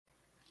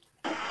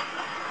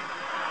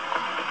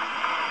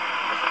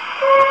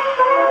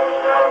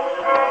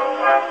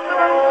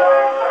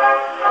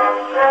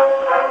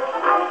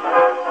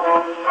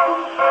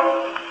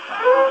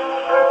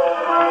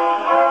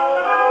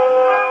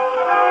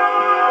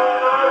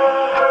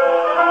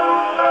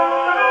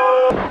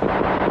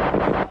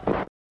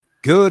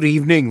Good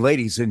evening,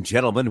 ladies and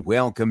gentlemen.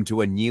 Welcome to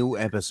a new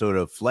episode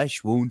of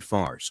Flesh Wound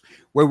Farce,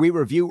 where we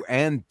review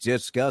and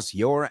discuss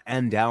your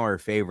and our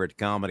favorite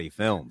comedy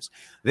films.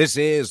 This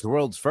is the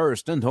world's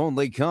first and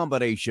only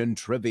combination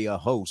trivia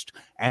host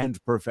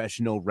and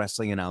professional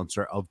wrestling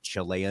announcer of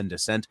Chilean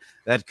descent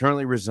that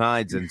currently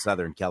resides in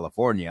Southern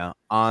California,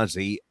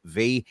 Ozzy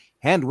V.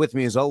 And with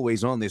me, as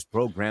always, on this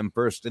program,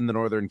 first in the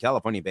Northern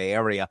California Bay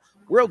Area,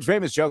 world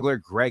famous juggler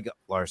Greg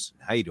Larson.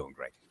 How you doing,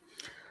 Greg?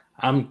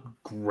 I'm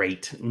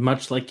great.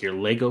 Much like your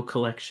Lego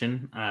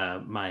collection,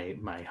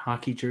 my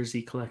hockey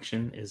jersey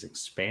collection is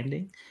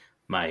expanding.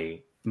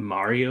 My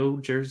Mario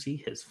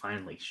jersey has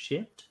finally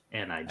shipped,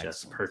 and I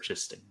just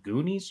purchased a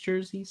Goonies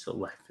jersey, so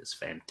life is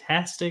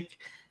fantastic.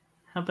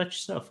 How about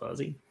yourself,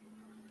 Ozzy?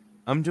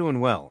 I'm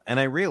doing well, and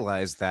I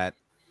realized that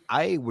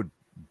I would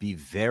be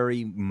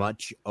very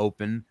much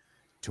open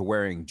to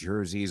wearing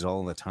jerseys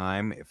all the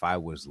time if I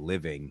was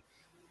living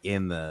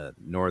in the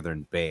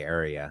Northern Bay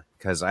Area,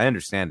 because I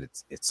understand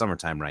it's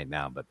summertime right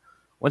now, but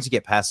once you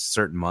get past a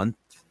certain month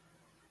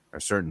or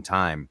a certain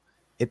time,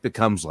 it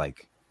becomes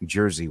like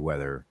Jersey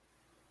weather,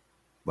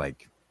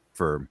 like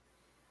for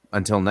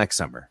until next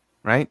summer,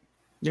 right?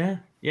 Yeah,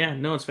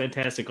 no, it's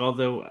fantastic.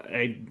 Although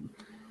I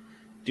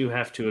do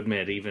have to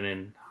admit, even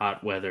in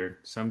hot weather,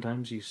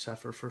 sometimes you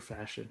suffer for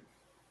fashion.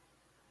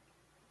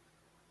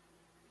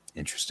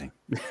 Interesting.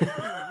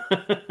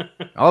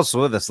 Also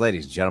with us,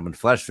 ladies and gentlemen,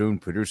 Flesh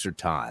Wound producer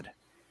Todd.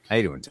 How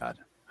you doing, Todd?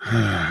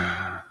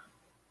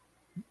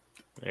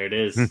 There it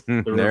is.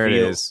 The there reveal. It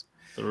is.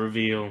 The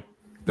reveal.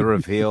 The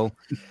reveal.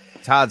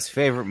 Todd's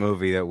favorite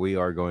movie that we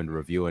are going to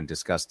review and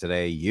discuss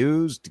today,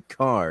 Used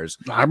Cars.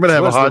 I'm going to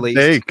have a hot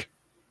take.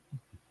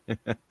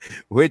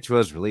 Which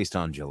was released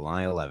on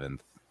July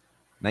 11th,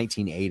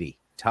 1980.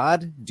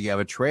 Todd, do you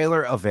have a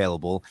trailer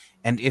available?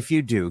 And if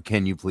you do,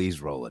 can you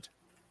please roll it?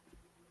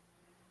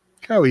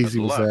 How easy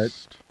was that?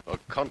 A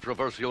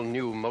controversial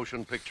new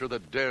motion picture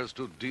that dares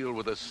to deal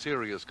with a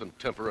serious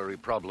contemporary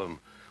problem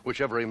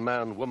which every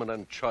man, woman,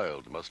 and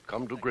child must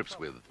come to grips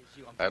with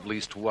at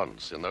least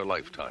once in their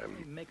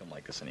lifetime. Make them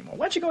like this anymore.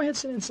 Why don't you go ahead and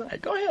sit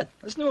inside? Go ahead.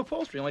 This new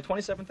upholstery, only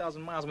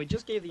 27,000 miles, and we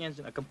just gave the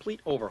engine a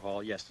complete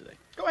overhaul yesterday.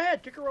 Go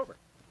ahead, kick her over.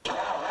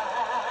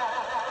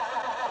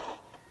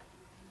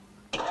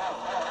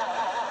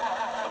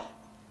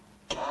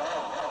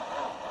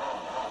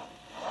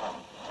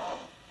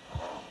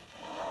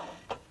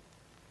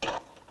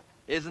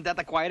 Isn't that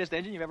the quietest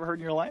engine you've ever heard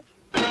in your life?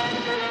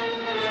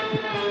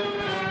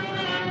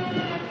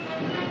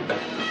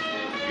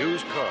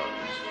 Used Cars.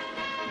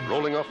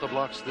 Rolling off the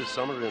blocks this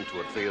summer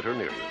into a theater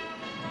near you.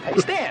 Hey,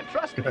 Stan,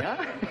 trust me, huh?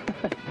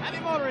 Happy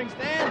motoring,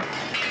 Stan.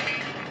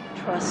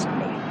 Trust me.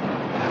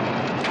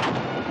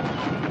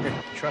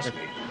 Trust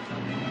me.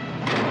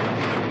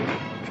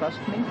 Trust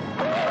me?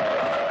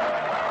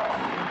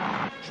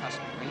 Trust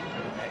me.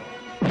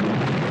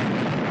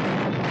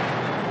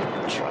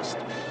 Trust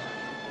me.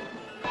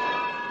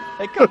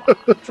 Hey, come on.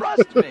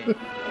 Trust me.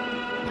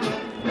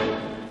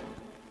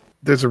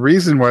 There's a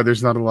reason why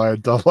there's not a lot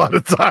of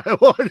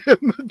dialogue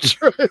in the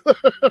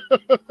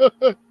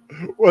trailer.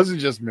 Wasn't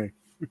just me.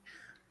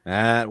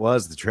 That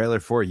was the trailer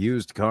for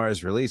Used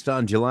Cars, released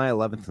on July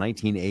 11th,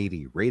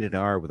 1980. Rated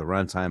R with a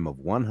runtime of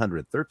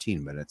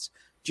 113 minutes,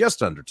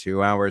 just under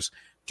 2 hours.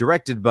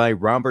 Directed by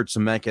Robert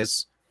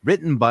Zemeckis.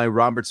 Written by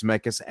Robert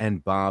Zemeckis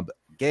and Bob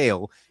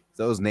Gale. If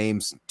those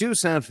names do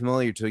sound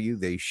familiar to you,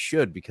 they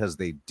should, because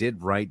they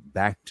did write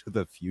Back to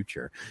the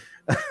Future.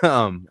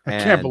 I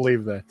can't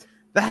believe that.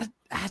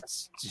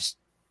 That's just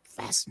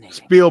fascinating.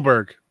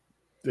 Spielberg.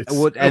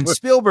 And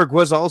Spielberg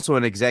was also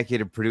an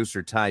executive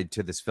producer tied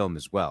to this film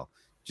as well.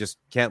 Just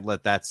can't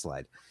let that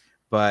slide.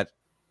 But,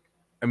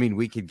 I mean,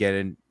 we could get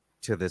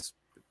into this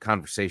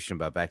conversation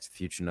about Back to the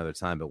Future another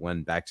time, but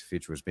when Back to the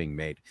Future was being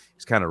made,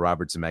 it's kind of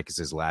Robert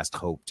Zemeckis' last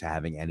hope to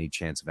having any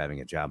chance of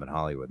having a job in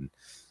Hollywood. And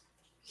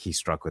he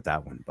struck with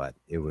that one, but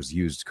it was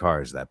Used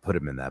Cars that put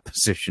him in that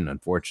position,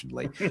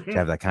 unfortunately, to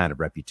have that kind of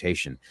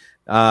reputation.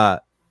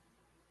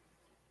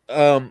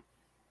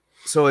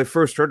 So I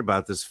first heard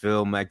about this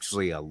film,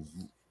 actually, I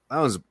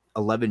was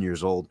 11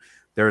 years old.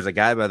 There was a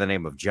guy by the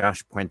name of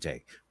Josh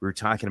Puente. We were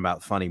talking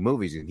about funny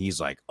movies, and he's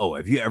like, "Oh,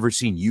 have you ever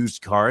seen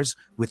Used Cars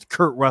with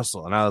Kurt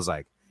Russell?" And I was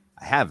like,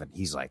 "I haven't."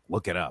 He's like,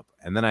 "Look it up."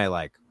 And then I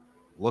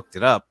looked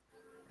it up,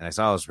 and I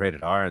saw it was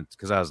rated R, and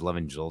because I was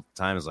 11 years old at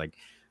the time, I was like,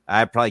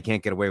 I probably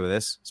can't get away with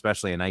this,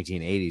 especially a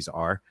 1980s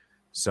R.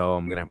 So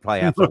I'm gonna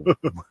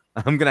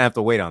have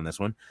to wait on this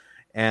one,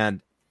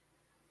 and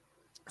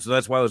so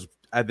that's why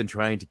I've been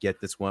trying to get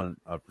this one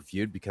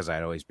reviewed, because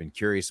I'd always been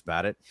curious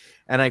about it,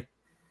 and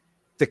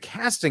the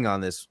casting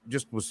on this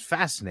just was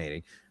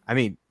fascinating. I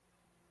mean,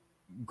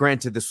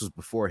 granted, this was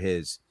before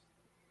his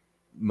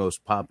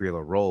most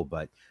popular role,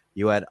 but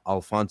you had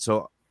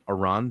Alfonso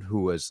Arón,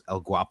 who was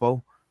El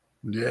Guapo.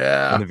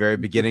 Yeah. In the very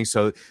beginning.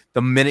 So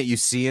the minute you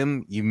see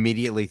him, you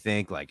immediately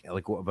think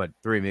but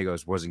Three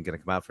Amigos wasn't going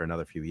to come out for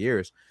another few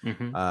years.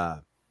 Mm-hmm.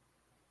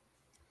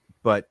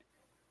 But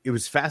it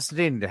was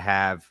fascinating to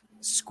have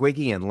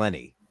Squiggy and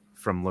Lenny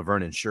from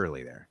Laverne and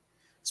Shirley there,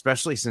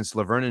 especially since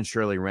Laverne and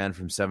Shirley ran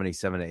from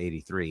 77 to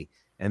 83,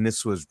 and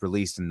this was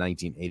released in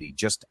 1980,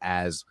 just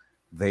as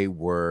they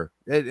were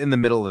in the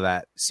middle of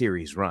that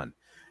series run.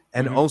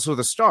 And also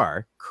the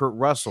star, Kurt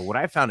Russell. What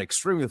I found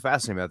extremely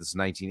fascinating about this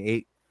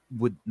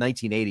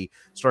 1980,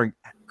 starring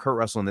Kurt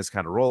Russell in this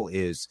kind of role,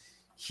 is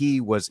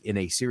he was in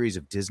a series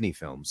of Disney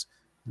films,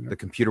 The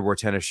Computer Wore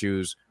Tennis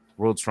Shoes,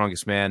 World's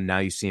Strongest Man, Now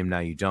You See Him, Now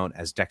You Don't,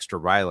 as Dexter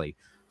Riley.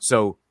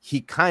 So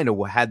he kind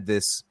of had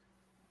this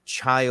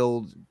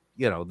child,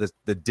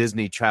 the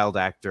Disney child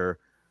actor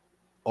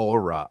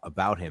aura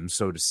about him.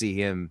 So to see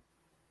him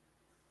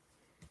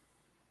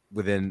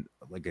within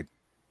like a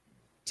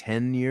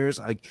 10 years,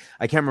 I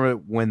can't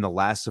remember when the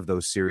last of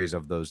those series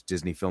of those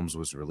Disney films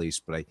was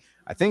released, but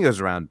I think it was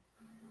around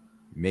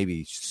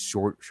maybe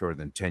shorter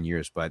than 10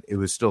 years, but it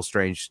was still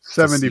strange.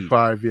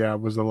 75,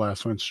 was the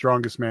last one.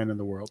 Strongest Man in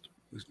the World.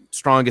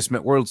 Strongest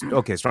Man in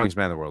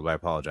the World. I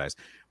apologize.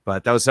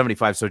 But that was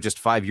 75, so just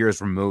 5 years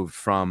removed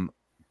from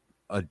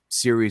a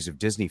series of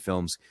Disney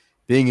films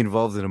being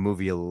involved in a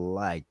movie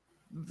like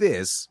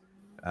this,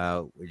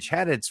 which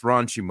had its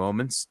raunchy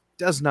moments,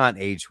 does not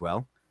age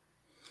well.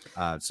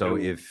 So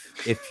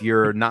if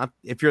you're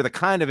the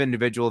kind of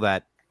individual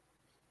that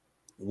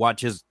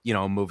watches,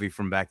 a movie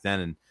from back then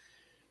and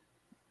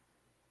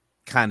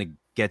kind of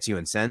gets you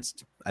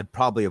incensed, I'd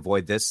probably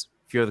avoid this.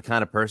 If you're the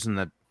kind of person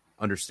that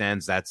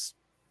understands that's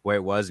the way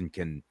it was and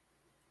can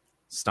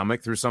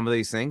stomach through some of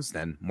these things,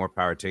 then more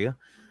power to you.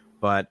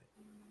 But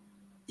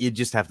you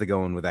just have to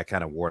go in with that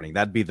kind of warning.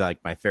 That'd be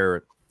like my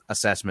fair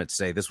assessment to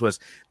say this was,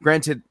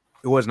 granted,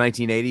 it was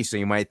 1980, so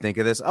you might think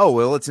of this, oh,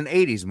 well, it's an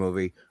 80s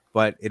movie,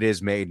 but it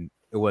was made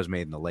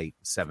in the late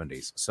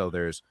 70s. So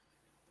there's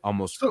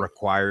almost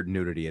required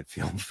nudity. It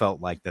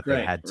felt like that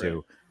they had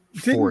to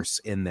force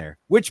in there,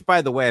 which,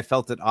 by the way, I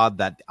felt it odd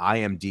that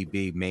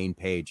IMDb main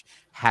page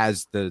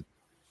has the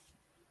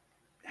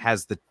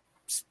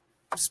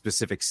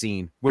specific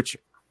scene, which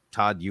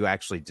Todd, you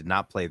actually did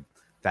not play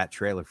that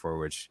trailer for,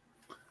 which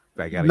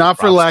I got not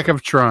for lack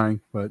of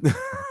trying, but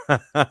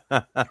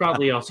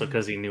probably also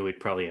because he knew he'd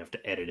probably have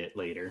to edit it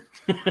later.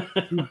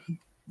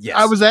 Yes,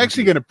 I was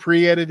actually going to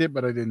pre-edit it,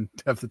 but I didn't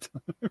have the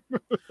time.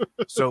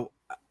 So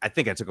I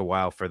think I took a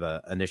while for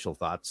the initial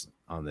thoughts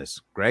on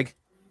this. Greg?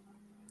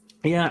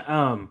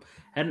 Yeah,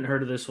 hadn't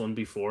heard of this one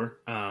before,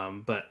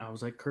 but I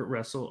was like, Kurt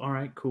Russell, all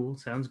right, cool,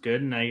 sounds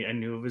good. And I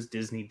knew of his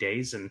Disney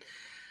days, and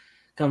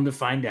come to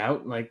find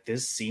out, like,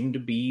 this seemed to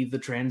be the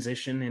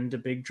transition into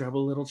Big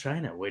Trouble Little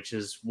China, which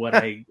is what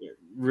I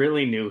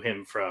really knew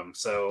him from.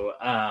 So,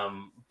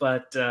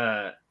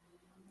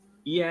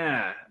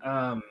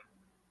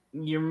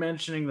 you're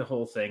mentioning the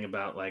whole thing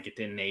about like it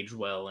didn't age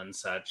well and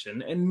such,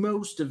 and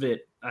most of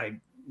it,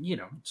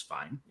 it's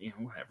fine,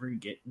 whatever,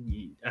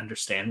 you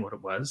understand what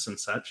it was and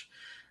such.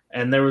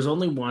 And there was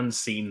only one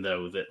scene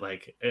though that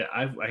like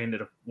I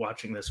ended up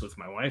watching this with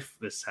my wife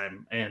this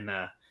time, and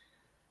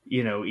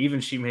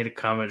even she made a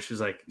comment. She was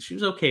like, she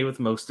was okay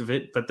with most of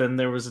it, but then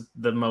there was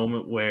the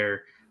moment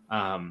where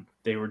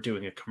they were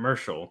doing a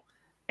commercial,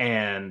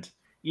 and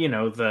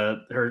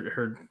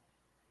her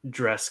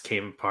dress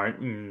came apart,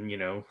 and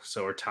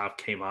so her top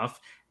came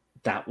off.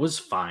 That was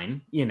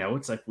fine.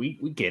 It's like we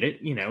get it.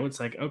 It's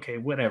like, okay,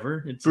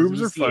 whatever.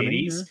 Boobs are the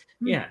funny. 80s.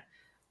 Yeah.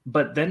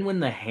 But then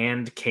when the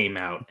hand came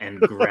out and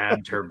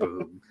grabbed her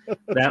boob,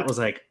 that was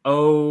like,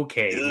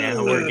 okay,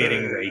 now we're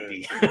getting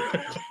rapey.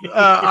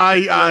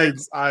 I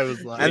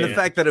was like, and the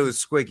fact that it was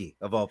Squiggy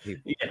of all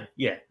people.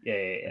 Yeah.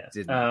 This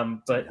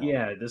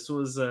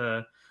was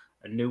a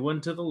new one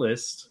to the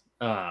list.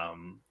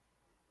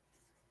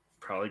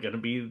 Probably going to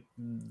be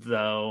the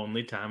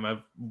only time I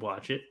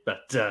watch it,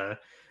 but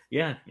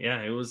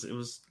it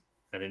was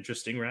an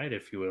interesting ride,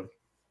 if you will.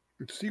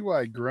 See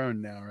why I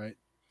groan now, right?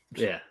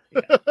 Yeah.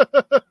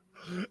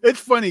 It's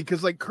funny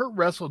because like Kurt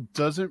Russell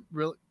doesn't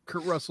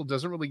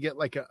really get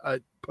like a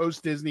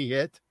post Disney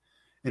hit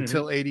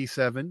until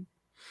 87,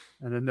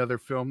 and another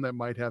film that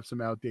might have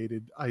some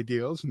outdated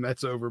ideals, and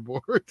that's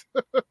Overboard.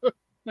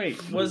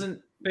 Wait,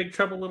 wasn't Big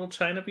Trouble Little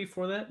China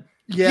before that?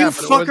 Yeah, you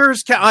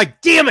fuckers!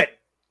 Damn it!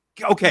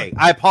 Okay,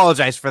 I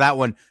apologize for that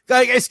one.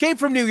 Escape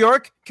from New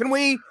York. Can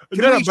we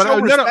show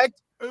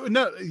respect?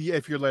 No,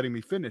 if you're letting me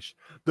finish,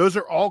 those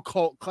are all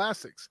cult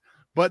classics,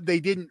 but they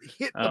didn't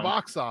hit the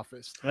box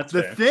office. That's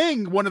the fair.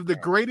 Thing, one of the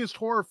greatest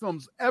horror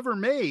films ever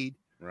made,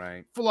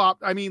 right?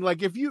 Flopped. I mean,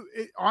 like if you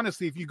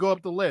go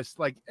up the list,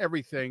 like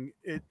everything,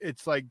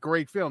 it's like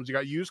great films. You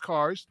got Used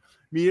Cars,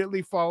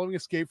 immediately following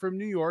Escape from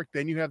New York.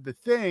 Then you have The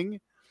Thing,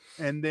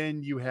 and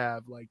then you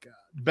have like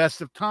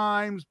Best of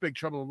Times, Big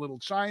Trouble in Little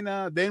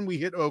China. Then we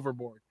hit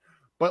Overboard,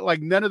 but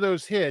like none of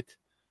those hit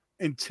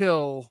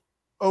until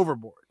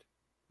Overboard.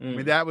 I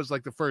mean, that was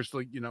like the first,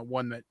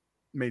 one that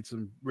made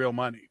some real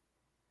money.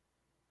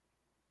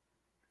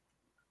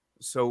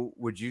 So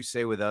would you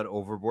say without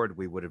Overboard,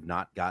 we would have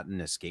not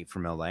gotten Escape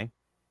from LA?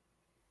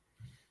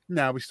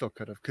 No, we still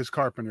could have, because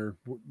Carpenter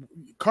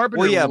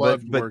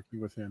loved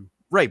working with him.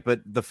 Right,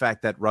 but the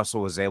fact that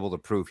Russell was able to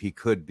prove he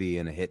could be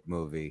in a hit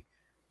movie.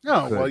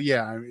 That's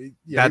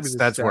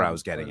where I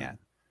was getting at.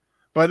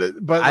 But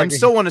I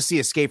still want to see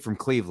Escape from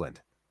Cleveland.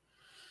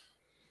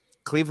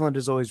 Cleveland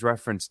is always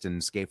referenced in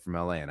Escape from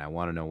LA, and I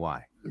want to know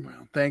why.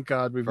 Well, thank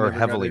God we've Or never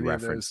heavily got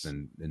any referenced of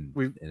those. in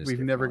We've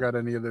never got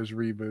any of those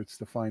reboots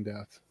to find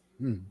out.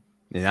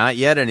 Not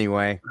yet,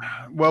 anyway.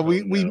 Well, Oh,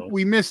 no.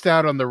 we missed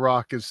out on The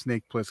Rock as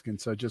Snake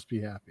Plissken, so just be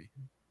happy.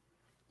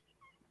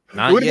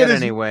 Not Would've yet, been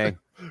his- anyway.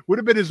 Would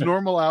have been his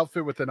normal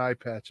outfit with an eye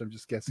patch. I'm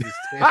just guessing his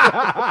tail.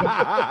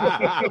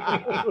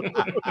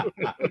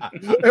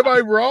 Am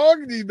I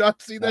wrong? Do you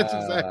not see that's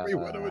exactly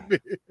what it would be?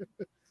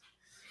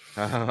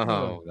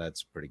 Oh,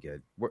 that's pretty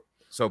good.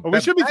 So Well, we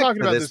should be back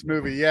talking to about this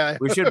movie. Yeah.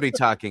 We should be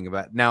talking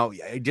about now.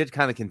 It did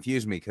kind of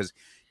confuse me because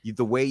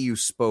the way you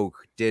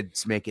spoke did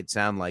make it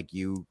sound like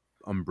you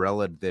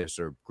umbrellaed this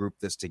or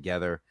grouped this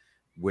together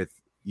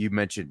with, you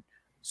mentioned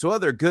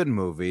other good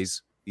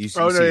movies. This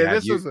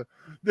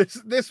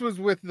was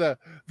with the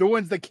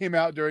ones that came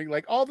out during,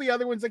 like, all the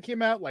other ones that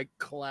came out, like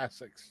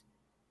classics.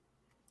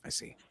 I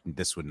see.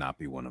 This would not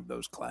be one of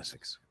those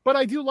classics. But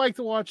I do like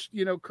to watch,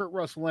 Kurt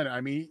Russell in it.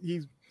 I mean,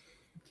 he's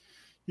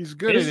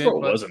good His in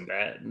role it. wasn't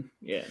bad.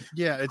 Yeah.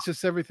 Yeah, it's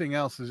just everything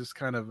else is just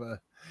kind of and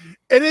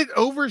it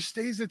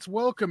overstays its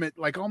welcome at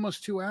like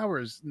almost 2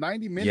 hours,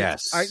 90 minutes.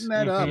 Yes. Tighten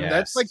that up. Yes.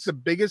 That's like the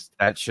biggest.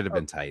 That should have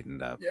been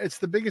tightened up. It's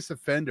the biggest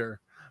offender.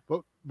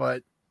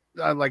 But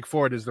I like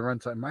Ford as the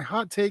runtime. My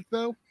hot take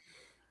though,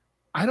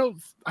 I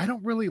don't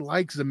really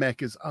like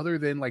Zemeckis other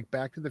than like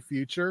Back to the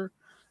Future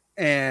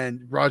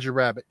and Roger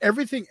Rabbit.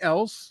 Everything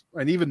else,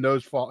 and even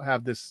those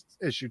have this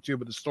issue too,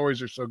 but the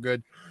stories are so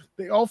good.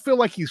 They all feel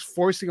like he's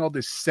forcing all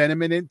this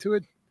sentiment into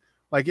it.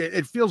 Like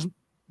it feels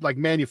like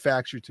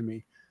manufactured to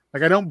me.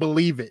 Like I don't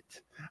believe it.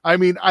 I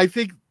mean,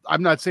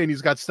 I'm not saying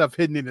he's got stuff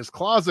hidden in his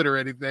closet or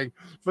anything,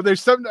 but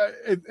there's some.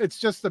 It's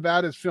just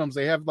about his films.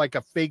 They have like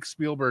a fake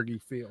Spielberg-y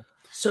feel.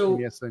 So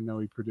and yes, I know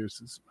he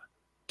produces.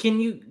 can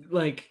you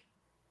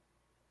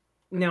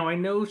now I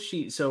know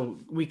so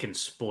we can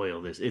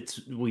spoil this.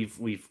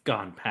 We've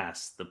gone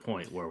past the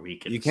point where we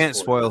can. You can't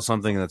spoil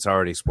something that's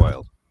already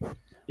spoiled.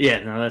 Yeah,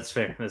 no, that's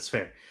fair. That's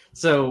fair.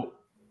 So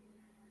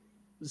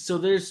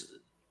there's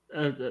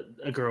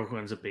a girl who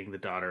ends up being the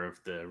daughter of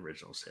the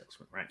original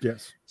salesman, right?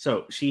 Yes.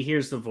 So she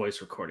hears the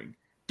voice recording.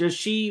 Does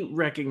she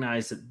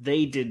recognize that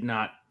they did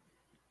not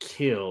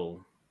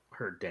kill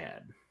her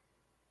dad?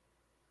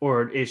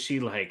 Or is she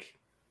like,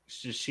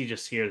 does she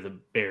just hear the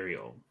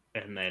burial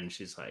and then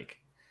she's like,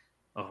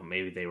 oh,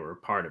 maybe they were a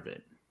part of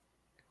it?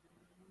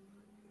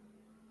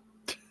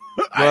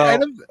 I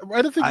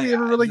don't think we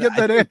ever really get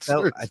that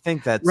answer. I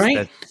think that's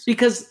right.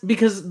 Because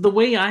the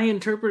way I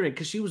interpret it,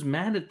 because she was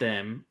mad at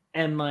them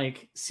and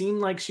like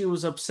seemed like she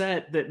was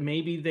upset that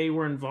maybe they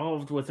were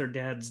involved with her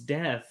dad's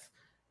death.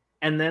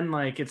 And then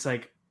like, it's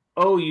like,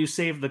 oh, you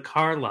saved the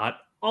car lot.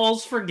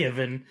 All's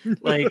forgiven.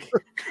 Like,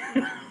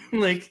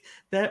 like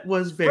that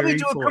was very. Let me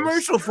do a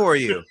commercial for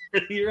you.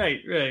 You're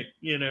right.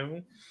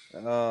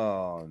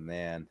 Oh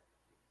man.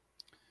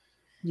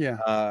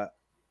 Yeah.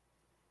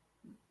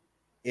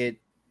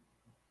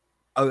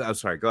 I'm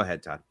sorry. Go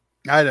ahead, Todd.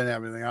 I don't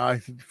have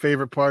anything.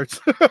 Favorite parts.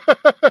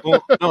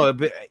 Well, no,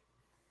 but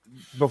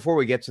before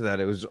we get to that,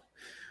 it was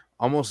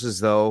almost as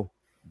though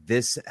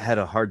this had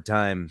a hard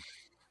time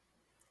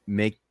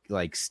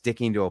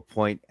sticking to a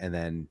point and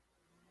then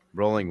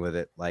rolling with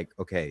it. Like,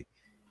 okay,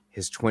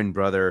 his twin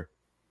brother,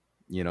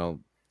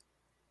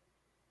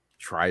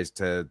 tries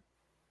to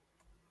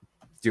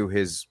do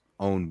his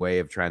own way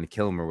of trying to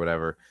kill him or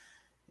whatever.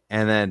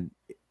 And then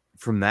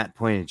from that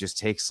point, it just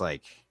takes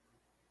like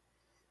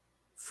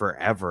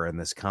forever in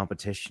this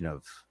competition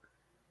of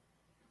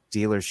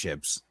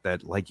dealerships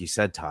that, like you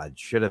said, Todd,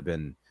 should have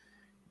been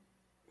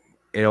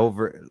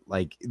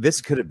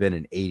this could have been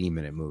an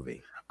 80-minute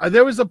movie.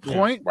 There was a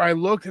point where I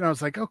looked and I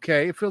was like,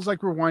 okay, it feels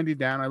like we're winding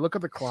down. I look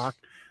at the clock.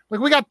 Like,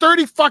 we got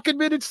 30 fucking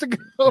minutes to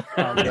go.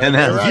 And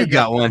then you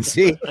got one.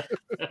 See?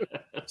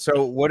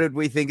 So what did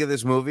we think of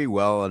this movie?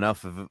 Well,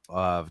 enough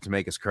to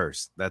make us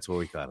curse. That's what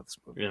we thought of this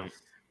movie. Yeah.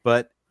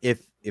 But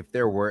if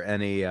there were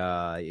any,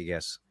 I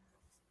guess,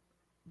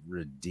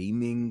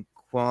 redeeming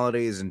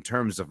qualities in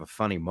terms of a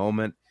funny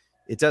moment,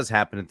 it does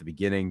happen at the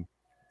beginning.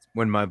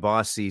 When my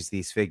boss sees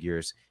these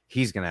figures,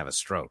 he's going to have a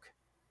stroke.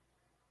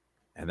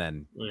 And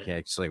then he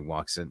actually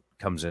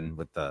comes in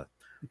with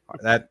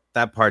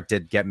that part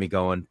did get me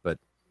going, but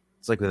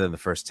it's like within the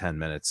first 10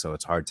 minutes. So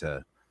it's hard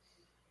to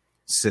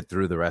sit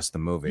through the rest of the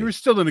movie. You were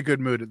still in a good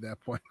mood at that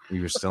point.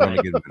 You were still in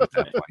a good mood at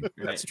that point.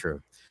 Right. That's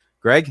true.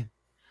 Greg?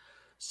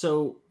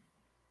 So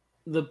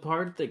the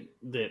part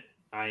that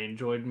I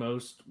enjoyed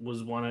most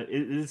was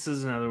this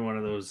is another one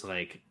of those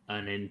like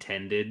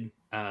unintended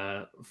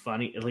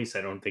funny, at least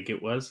I don't think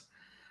it was.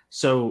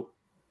 So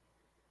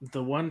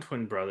the one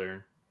twin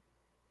brother,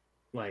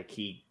 like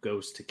he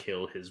goes to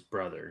kill his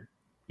brother,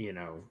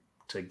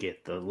 to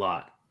get the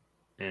lot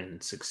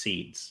and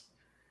succeeds.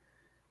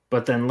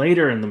 But then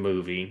later in the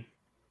movie,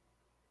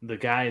 the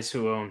guys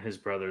who own his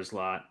brother's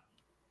lot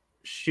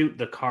shoot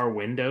the car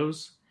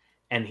windows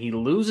and he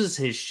loses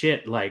his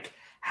shit. Like,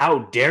 how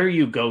dare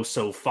you go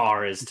so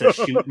far as to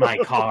shoot my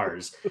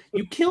cars?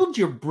 You killed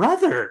your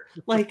brother.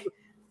 Like,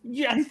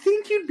 yeah, I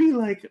think you'd be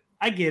like,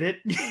 I get it.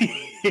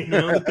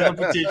 The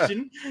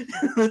competition.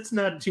 That's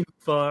not too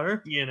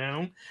far,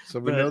 So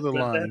we know the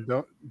line.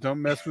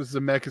 Don't mess with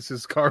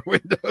Zemeckis' car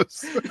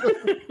windows.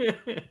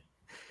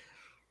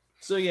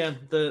 So yeah,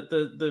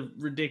 the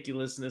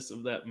ridiculousness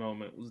of that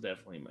moment was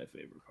definitely my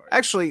favorite part.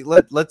 Actually,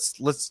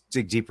 let's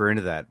dig deeper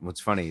into that. What's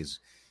funny is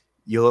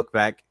you look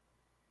back.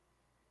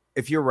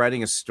 If you're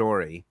writing a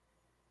story,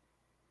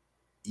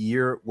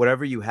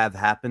 whatever you have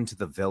happen to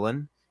the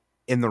villain,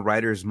 in the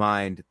writer's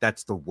mind,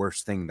 that's the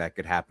worst thing that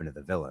could happen to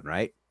the villain,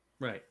 right?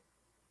 Right.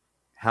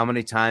 How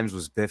many times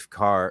was Biff's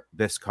car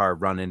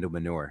run into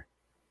manure?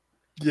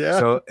 Yeah.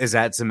 So is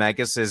that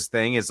Zemeckis'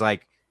 thing? Is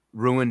like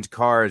ruined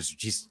cars,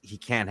 just he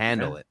can't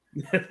handle it.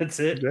 That's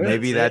it. Yeah,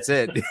 Maybe that's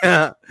it.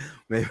 Yeah.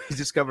 Maybe he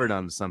discovered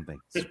on something.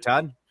 So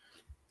Todd,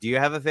 do you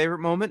have a favorite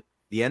moment?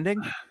 The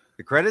ending?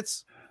 The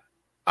credits?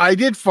 I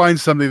did find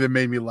something that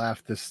made me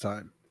laugh this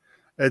time.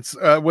 It's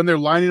when they're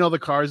lining all the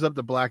cars up,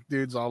 the black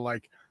dude's all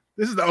like,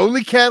 "This is the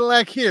only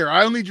Cadillac here.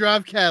 I only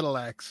drive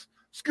Cadillacs.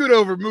 Scoot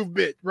over, move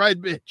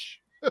ride bitch."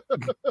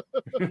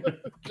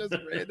 Just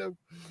random.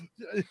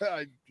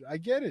 I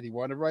get it. He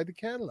wanted to ride the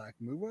Cadillac,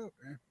 move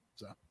over.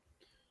 So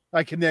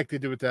I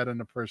connected with that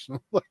on a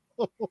personal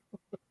level.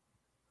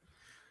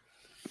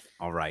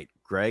 All right,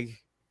 Greg,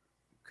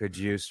 could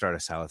you start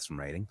us out with some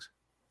ratings?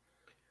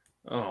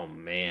 Oh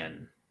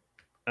man,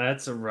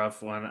 that's a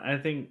rough one.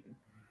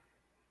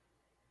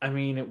 I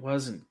mean, it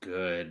wasn't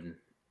good.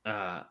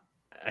 I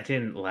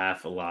didn't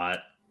laugh a lot.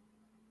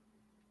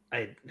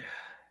 Do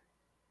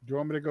you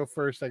want me to go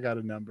first? I got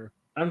a number.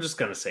 I'm just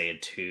gonna say a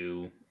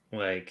 2.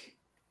 Like,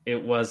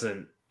 it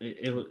wasn't.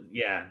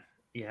 Yeah,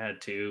 you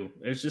had 2.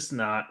 There's just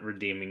not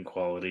redeeming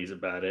qualities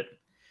about it.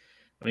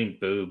 I mean,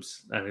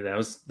 boobs. I mean, that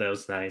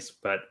was nice,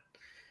 but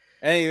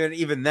and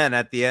even then,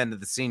 at the end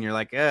of the scene, you're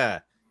like,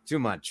 too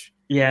much.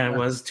 Yeah, it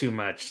was too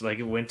much. Like,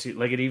 it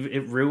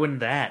ruined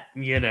that.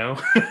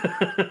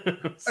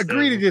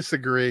 Agree to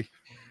disagree.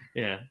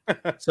 Yeah.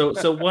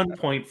 So 1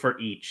 point for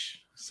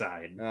each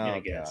side. Oh, I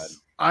guess. God.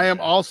 I am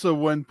also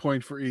 1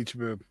 point for each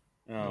boob.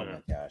 Oh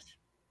my gosh.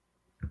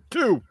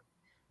 2.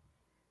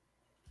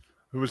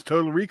 If it was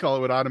Total Recall, it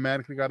would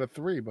automatically got a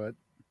 3, but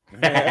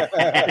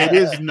it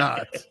is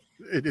not.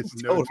 It is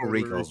Total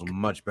Recall is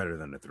much better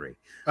than a 3.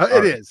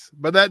 It is,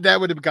 but that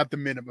would have got the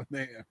minimum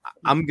there.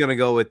 I'm gonna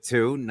go with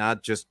 2,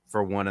 not just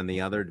for one and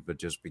the other, but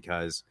just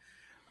because,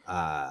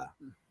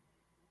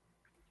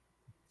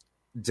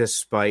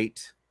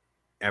 despite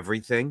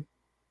everything,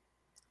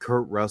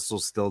 Kurt Russell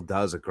still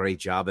does a great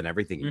job in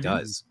everything he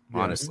does.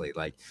 Honestly,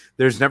 like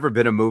there's never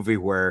been a movie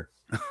where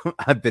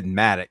I've been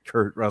mad at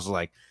Kurt Russell.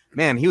 Like,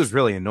 man, he was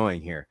really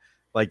annoying here.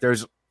 Like,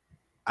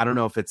 I don't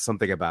know if it's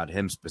something about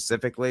him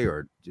specifically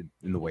or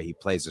in the way he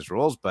plays his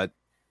roles, but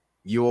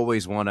you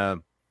always want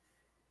to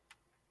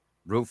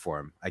root for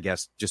him. I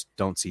guess just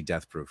don't see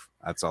Death Proof.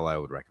 That's all I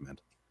would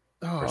recommend.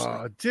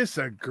 Oh,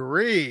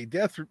 disagree.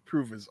 Death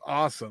Proof is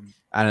awesome.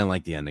 I didn't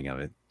like the ending of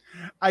it.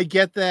 I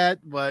get that,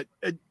 but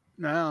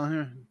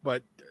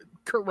but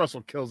Kurt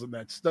Russell kills in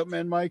that.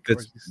 Stuntman Mike or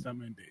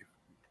Stuntman Dave?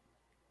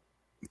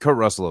 Kurt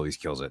Russell always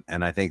kills it,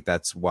 and I think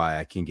that's why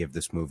I can give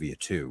this movie a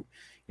 2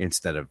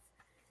 instead of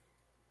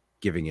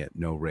giving it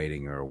no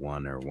rating or a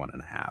 1 or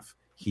 1.5.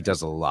 He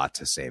does a lot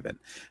to save it,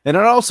 and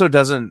it also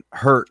doesn't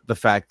hurt the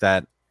fact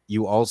that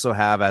you also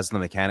have as the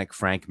mechanic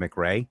Frank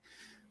McRae,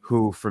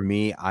 who for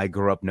me I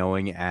grew up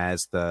knowing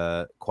as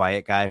the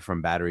quiet guy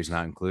from Batteries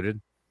Not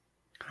Included.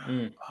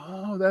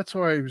 Oh, that's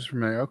why he was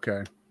familiar.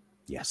 Okay.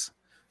 Yes.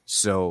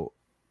 So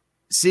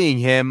seeing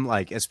him,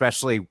 like,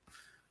 especially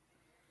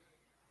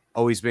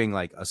always being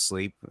like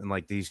asleep in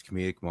like these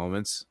comedic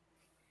moments,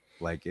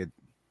 like it,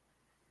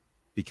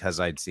 because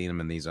I'd seen him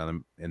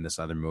in this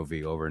other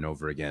movie over and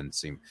over again,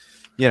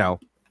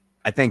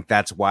 I think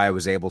that's why I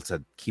was able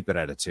to keep it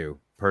at a 2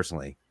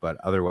 personally, but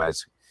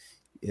otherwise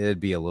it'd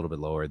be a little bit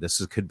lower.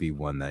 This could be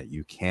one that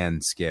you can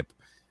skip.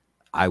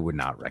 I would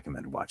not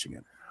recommend watching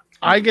it.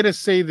 I gotta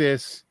say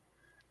this,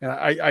 and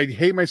I'd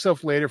hate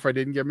myself later if I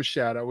didn't give him a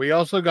shout out. We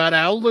also got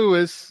Al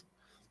Lewis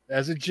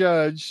as a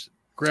judge,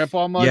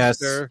 Grandpa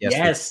Munster.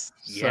 Yes.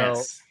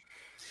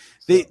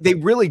 They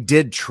really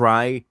did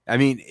try. I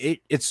mean,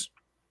 it's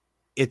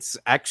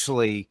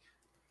actually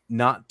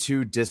not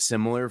too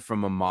dissimilar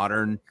from a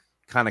modern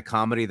kind of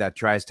comedy that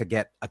tries to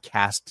get a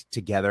cast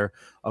together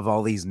of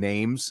all these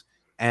names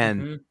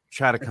and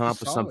try to come up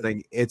with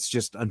something. It's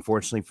just,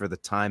 unfortunately, for the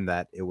time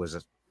that it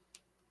was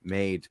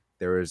made,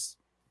 there's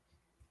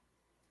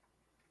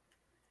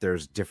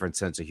different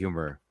sense of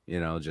humor,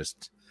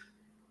 just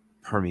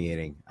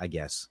permeating, I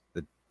guess,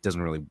 that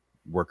doesn't really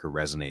work or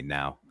resonate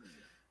now.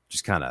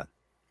 Just kind of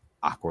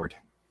awkward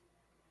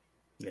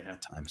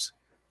at times.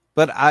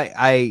 But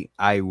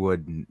I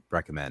would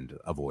recommend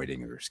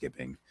avoiding or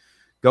skipping.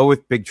 Go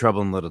with Big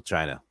Trouble in Little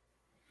China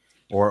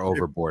or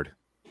Overboard.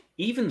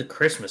 Even the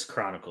Christmas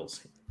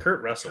Chronicles,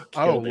 Kurt Russell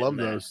killed love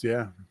those,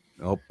 yeah.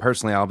 Oh,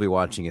 personally, I'll be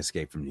watching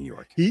Escape from New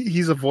York.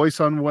 He's a voice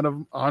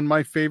on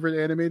my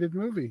favorite animated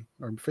movie,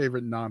 or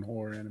favorite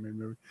non-horror animated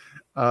movie,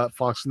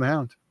 Fox and the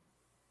Hound.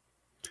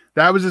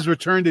 That was his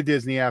return to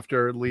Disney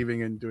after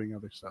leaving and doing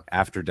other stuff.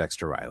 After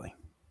Dexter Riley.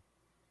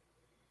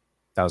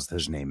 That was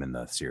his name in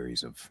the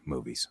series of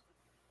movies.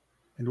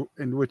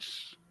 In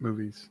which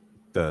movies?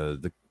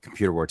 The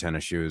Computer Wore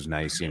Tennis Shoes. Now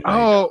You See Him.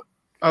 Oh,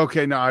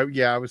 okay. No,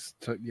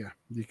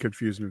 you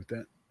confused me with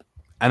that.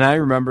 And I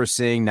remember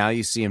seeing Now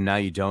You See Him, Now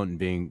You Don't, and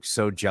being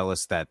so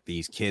jealous that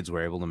these kids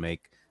were able to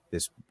make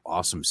this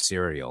awesome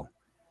cereal.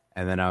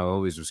 And then I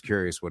always was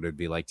curious what it would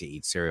be like to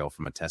eat cereal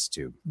from a test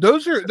tube.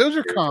 Those are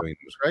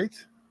comedies, right?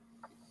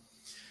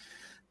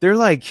 They're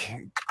like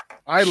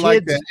I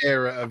like that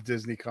era of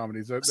Disney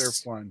comedies. They're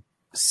fun.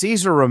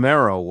 Cesar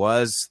Romero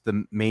was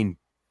the main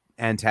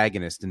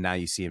antagonist in Now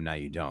You See Him, Now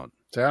You Don't.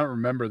 So I don't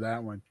remember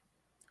that one.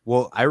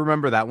 Well, I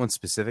remember that one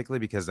specifically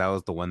because that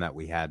was the one that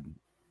we had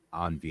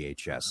on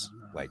VHS,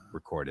 like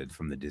recorded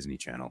from the Disney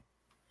Channel.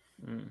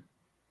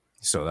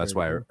 So that's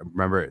why I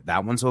remember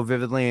that one so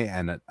vividly,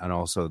 and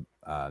also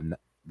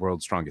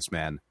World's Strongest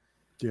Man.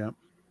 Yeah.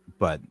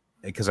 But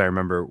because I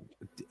remember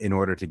in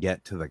order to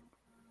get to the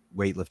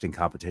weightlifting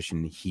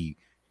competition, he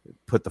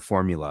put the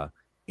formula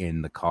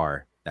in the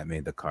car that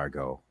made the car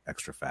go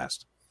extra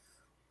fast.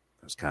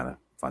 It was kind of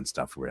fun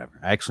stuff or whatever.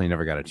 I actually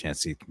never got a chance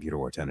to see Computer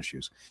Wore Tennis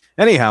Shoes.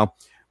 Anyhow,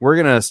 we're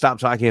going to stop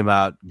talking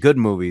about good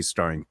movies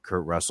starring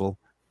Kurt Russell,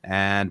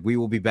 and we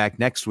will be back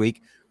next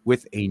week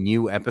with a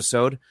new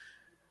episode.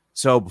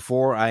 So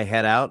before I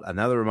head out,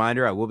 another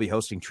reminder, I will be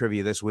hosting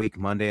trivia this week,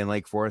 Monday in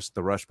Lake Forest,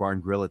 the Rush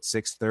Barn Grill at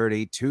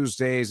 6:30,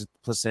 Tuesdays at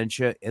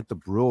Placentia at the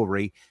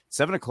Brewery,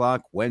 7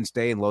 o'clock,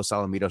 Wednesday in Los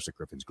Alamitos at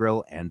Griffin's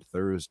Grill, and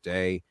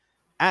Thursday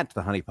at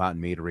the Honey Pot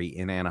Meadery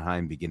in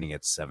Anaheim beginning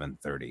at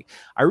 7:30.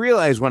 I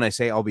realize when I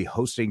say I'll be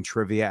hosting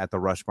trivia at the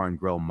Rush Barn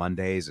Grill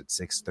Mondays at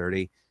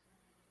 6:30,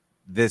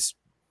 this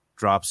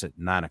drops at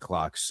 9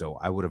 o'clock, so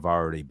I would have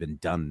already been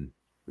done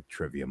with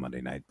trivia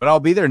Monday night. But I'll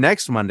be there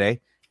next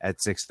Monday at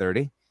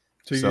 6:30.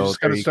 So you're just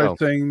going to start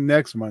saying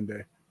next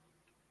Monday.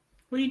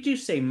 Well, you do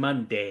say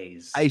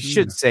Mondays. I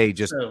should say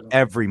just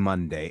every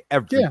Monday,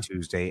 every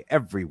Tuesday,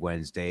 every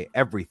Wednesday,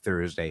 every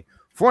Thursday,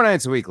 4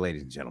 nights a week,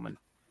 ladies and gentlemen.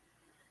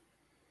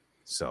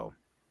 So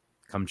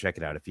come check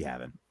it out if you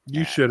haven't.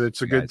 You should.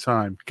 It's a good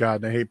time.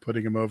 God, I hate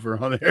putting him over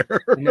on air.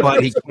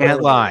 But he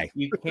can't lie.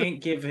 You can't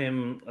give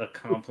him a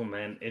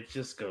compliment. It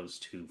just goes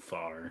too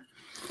far.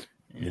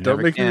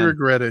 Don't make me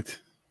regret it.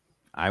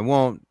 I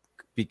won't,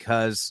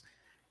 because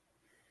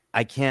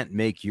I can't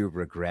make you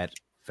regret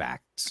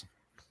facts.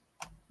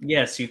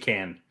 Yes, you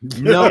can.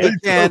 No, you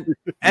can't.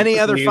 Any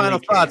other final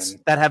thoughts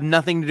that have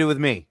nothing to do with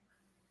me?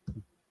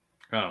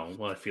 Oh,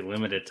 well, if you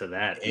limit it to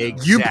that.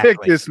 Exactly. You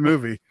picked this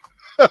movie.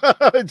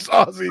 It's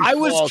Ozzy's I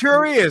was fault.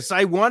 curious.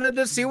 I wanted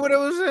to see what it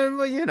was in,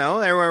 but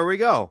there we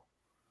go.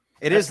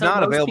 That's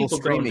not available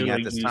streaming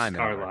at this time.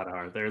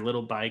 They're a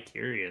little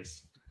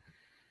bi-curious.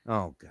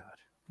 Oh, God.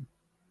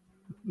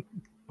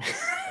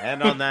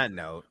 And on that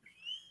note,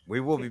 we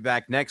will be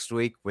back next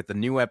week with a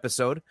new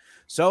episode.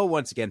 So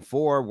once again,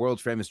 for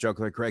world's famous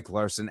juggler Craig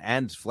Larson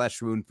and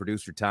Flesh Wound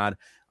producer Todd,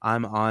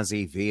 I'm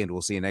Ozzy V, and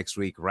we'll see you next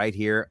week right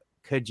here.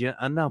 Could you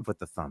enough with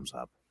the thumbs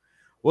up?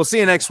 We'll see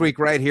you next week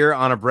right here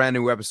on a brand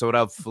new episode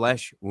of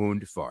Flesh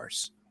Wound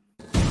Farce.